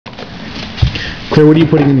Claire, what are you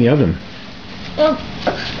putting in the oven? I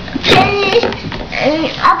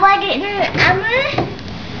put it in the oven.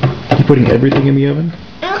 You putting everything in the oven?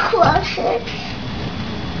 And close it.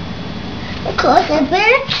 Close the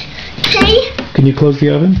bit. See? Can you close the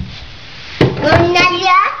oven? Not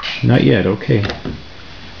yet. Not yet, okay.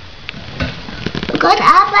 Because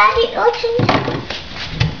I already opened.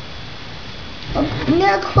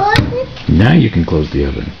 Now close it. Now you can close the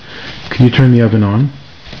oven. Can you turn the oven on?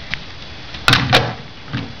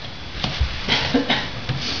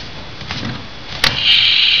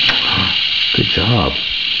 Good job.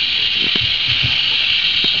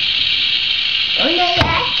 Not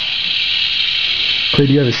yet. Claire,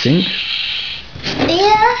 do you have a sink?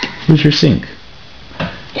 Yeah. Where's your sink?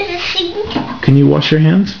 There's a sink. Can you wash your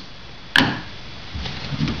hands?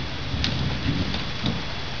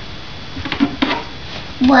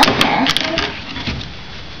 Water.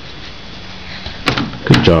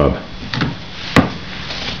 Good job.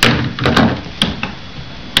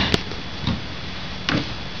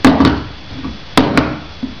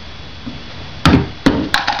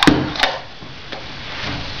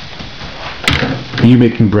 Are you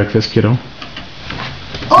making breakfast, kiddo?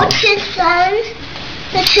 What's the sun?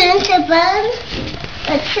 The sun's a bun.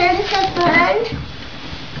 The sun's a bun.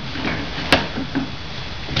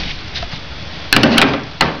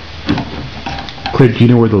 Claire, do you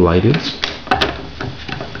know where the light is?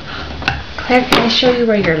 Claire, can I show you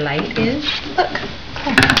where your light is? Look,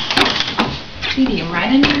 Claire. Sweetie,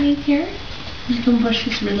 right underneath here, you can push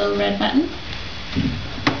this little red button.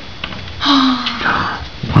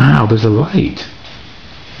 Wow, there's a light.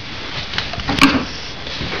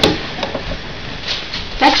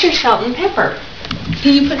 That's your salt and pepper.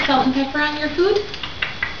 Can you put salt and pepper on your food?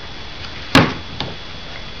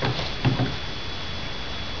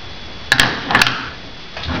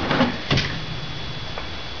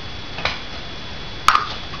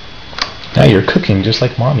 Now you're cooking just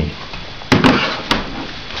like Mommy.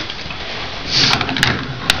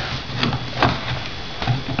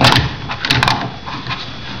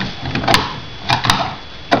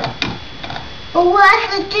 Wash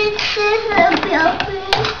the dishes and open.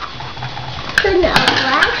 Turn it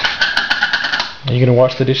off. Are you gonna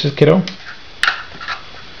wash the dishes, kiddo?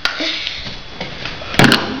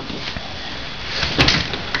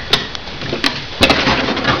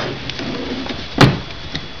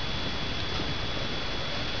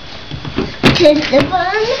 Turn the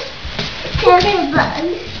bun. Turn the bun.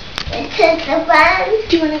 Turn the bun.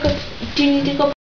 Do you want to go? Do you need to go?